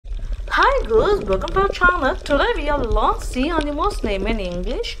Hi girls, welcome to our channel. Today we have learned sea animals name in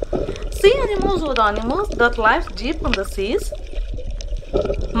English. Sea animals are the animals that live deep in the seas.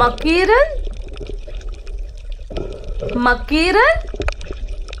 Mackerel, mackerel,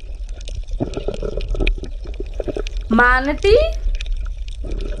 manatee,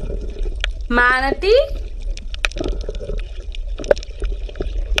 manatee,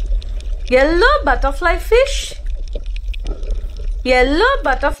 yellow butterfly fish, yellow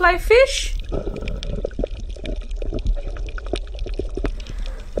butterfly fish,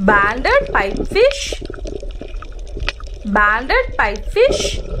 banded pipefish, banded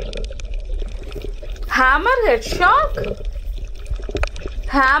pipefish, hammerhead shark,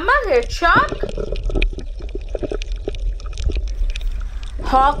 hammerhead shark,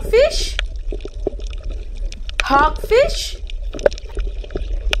 hawkfish, hawkfish,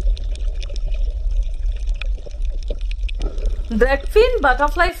 threadfin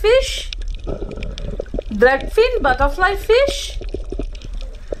butterfly fish, threadfin butterfly fish,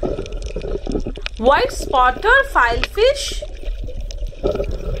 white spotter filefish,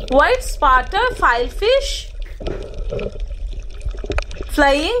 white spotter filefish,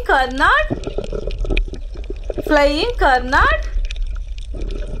 flying carnard, flying carnard,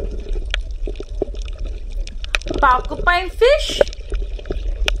 porcupine fish,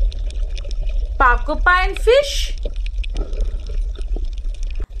 porcupine fish,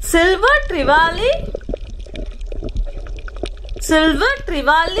 silver trevally, silver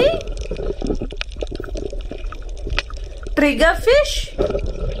trevally, triggerfish,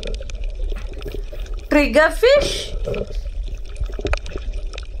 triggerfish,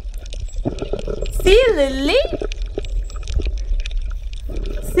 sea lily,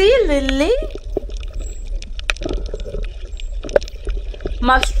 sea lily,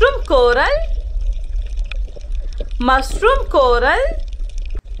 mushroom coral, mushroom coral,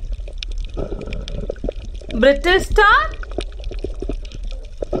 brittle star,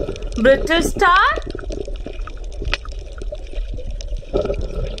 brittle star,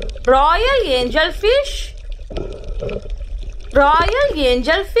 royal angelfish, royal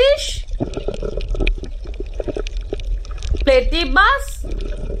angelfish, platypus,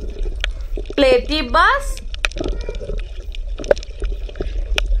 platypus,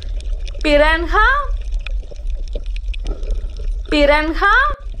 piranha, piranha,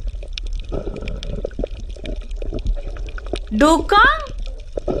 dugong,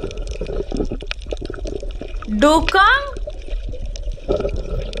 dugong,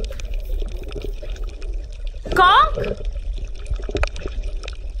 conch,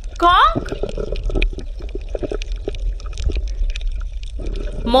 conch,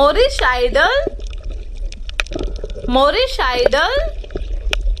 Moorish idol, Moorish idol,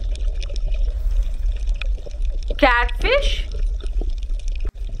 catfish,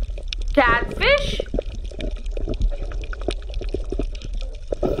 catfish,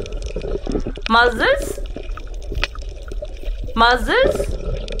 mussels, mussels,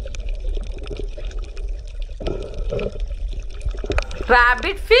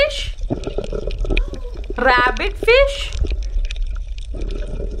 rabbit fish, rabbit fish,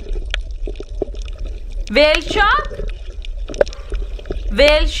 whale shark,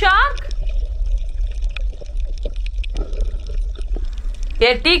 whale shark,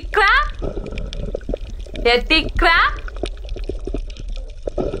 yeti crab, yeti crab,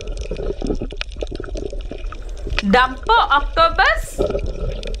 dumper octopus,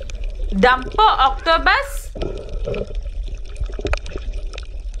 dumper octopus,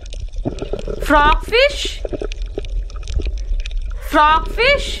 frogfish,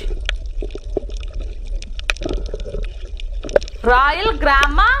 frogfish, royal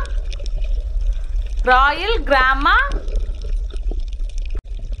grama, royal grama,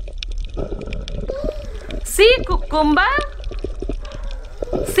 sea cucumber,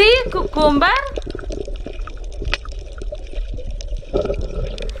 sea cucumber,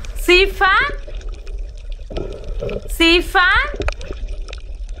 sea fan, sea fan,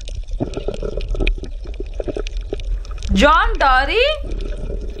 John Dory,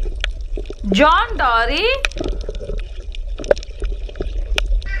 John Dory,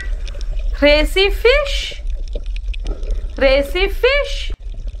 racy fish, racy fish,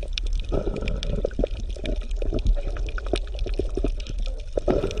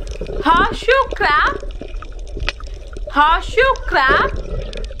 horseshoe crab, horseshoe crab,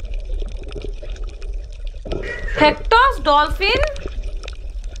 Hector's dolphin,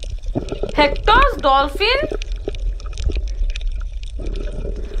 Hector's dolphin,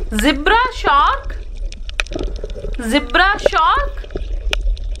 zebra shark, zebra shark,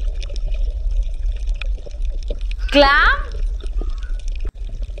 clam,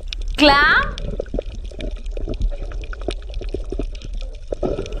 clam,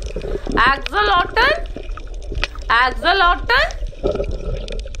 axolotl, axolotl,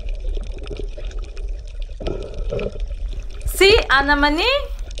 sea anemone,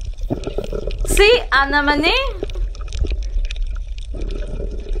 sea anemone,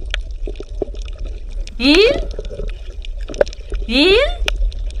 eel, eel,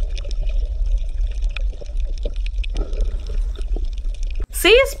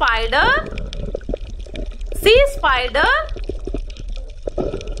 sea spider, sea spider,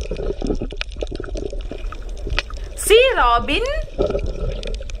 sea robin,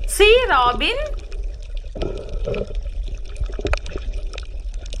 sea robin,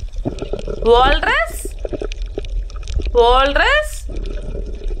 walrus, walrus,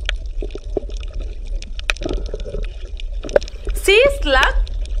 sea slug,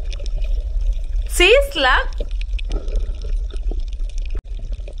 sea slug,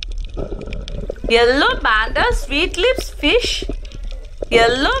 yellow banded sweet lips fish,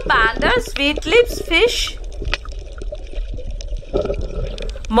 yellow banded sweet lips fish,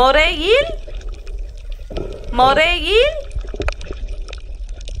 moray eel, moray eel,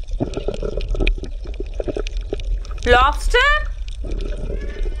 lobster,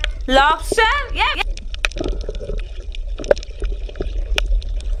 lobster, yeah.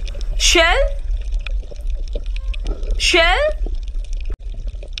 Shell, shell,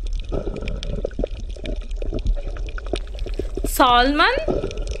 salmon,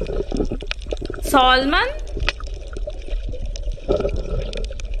 salmon,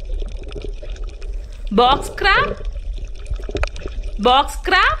 box crab, box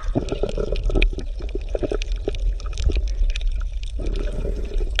crab,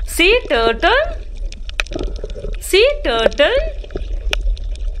 sea turtle, sea turtle,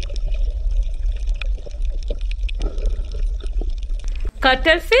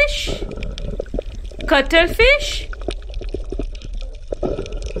 cuttlefish, cuttlefish,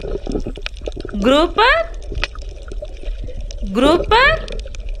 grouper, grouper,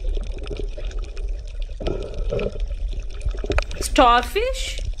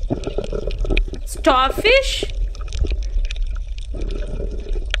 starfish, starfish,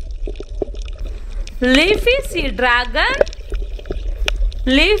 leafy sea dragon,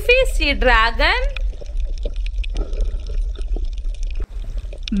 leafy sea dragon,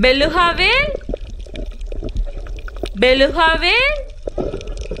 beluga whale, beluga whale,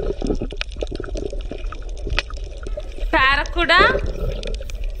 paracuda,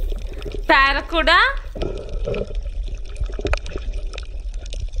 paracuda,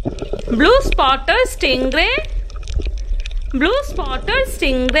 blue spotted stingray, blue spotted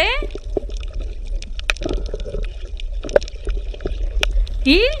stingray,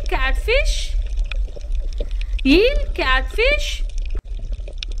 eel catfish, eel catfish,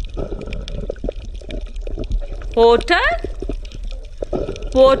 otter,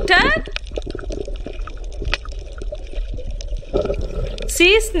 otter,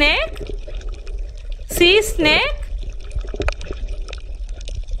 sea snake, sea snake,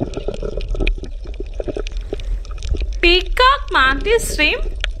 peacock mantis shrimp,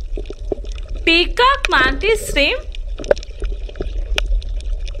 peacock mantis shrimp,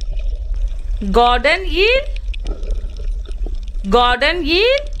 garden eel, garden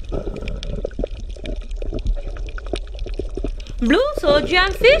eel, blue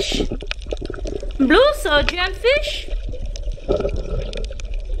surgeon fish, blue surgeon fish,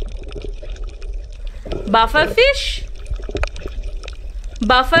 bufferfish,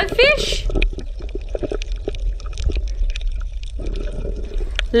 bufferfish,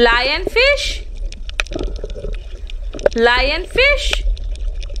 lionfish, lionfish,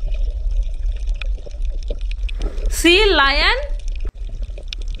 sea lion,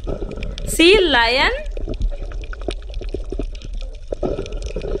 sea lion,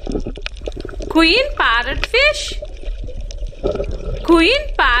 queen parrotfish, queen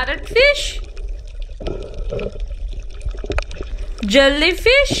parrotfish,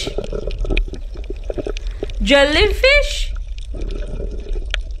 jellyfish, jellyfish,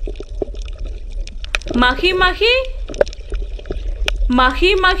 mahi mahi,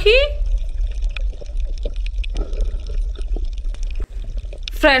 mahi mahi,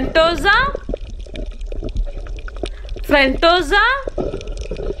 frontosa, frontosa,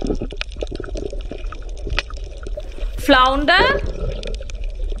 flounder,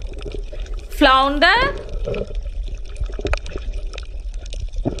 flounder,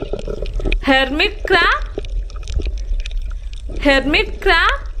 hermit crab, hermit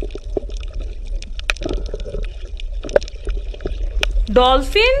crab,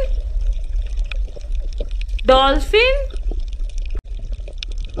 dolphin, dolphin,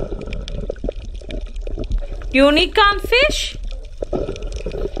 unicorn fish,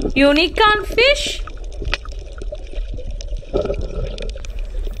 unicorn fish.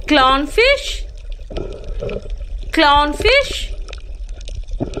 Clownfish, clownfish.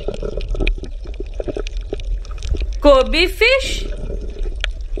 Kobe fish,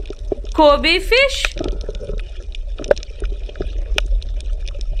 Kobe fish.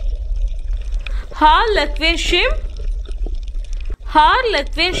 Harlequin shrimp,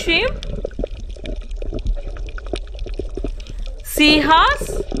 Harlequin shrimp.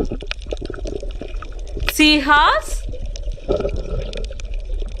 Seahorse, seahorse.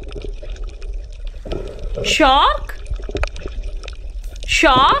 Shark,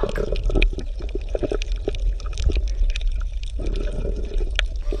 shark.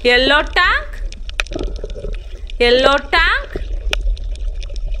 Yellow tank, yellow tank.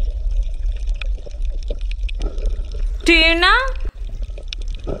 Tuna,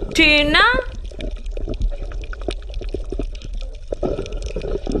 tuna.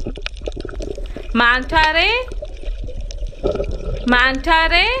 Manta ray, manta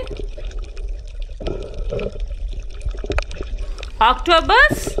ray.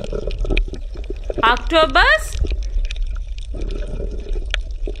 Octopus, octopus.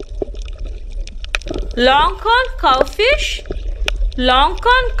 Longhorn cowfish,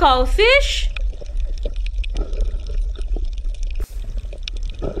 longhorn cowfish.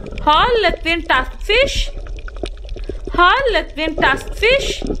 Harlequin tuskfish, Harlequin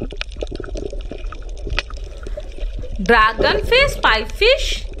tuskfish. Dragonfish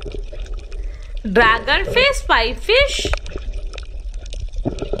pipefish, dragonfish pipefish.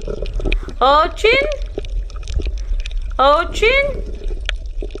 Urchin, urchin.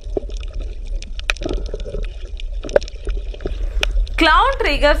 Clown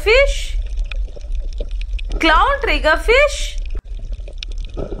triggerfish, clown triggerfish.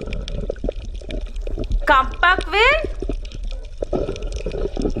 Compact whale,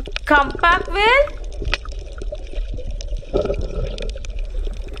 compact whale.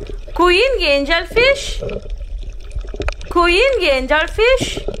 Queen angelfish, queen angelfish.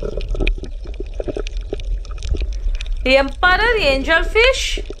 Emperor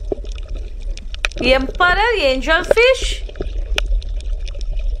angelfish, emperor angelfish.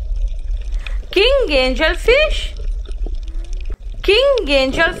 King angelfish, king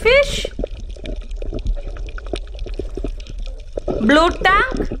angelfish. Blue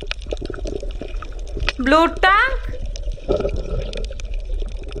tank, blue tank.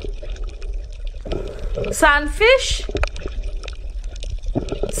 Sunfish,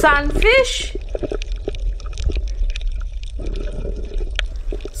 sunfish.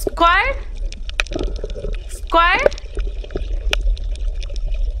 Squid, squid.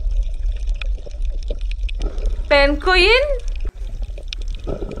 Penguin,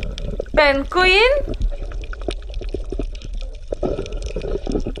 penguin.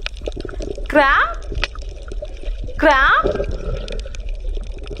 Crab, crab.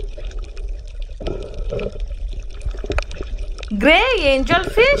 Grey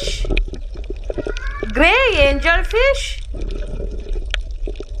angelfish, grey angelfish.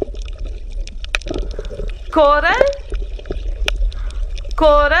 Coral,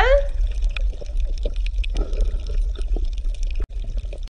 coral.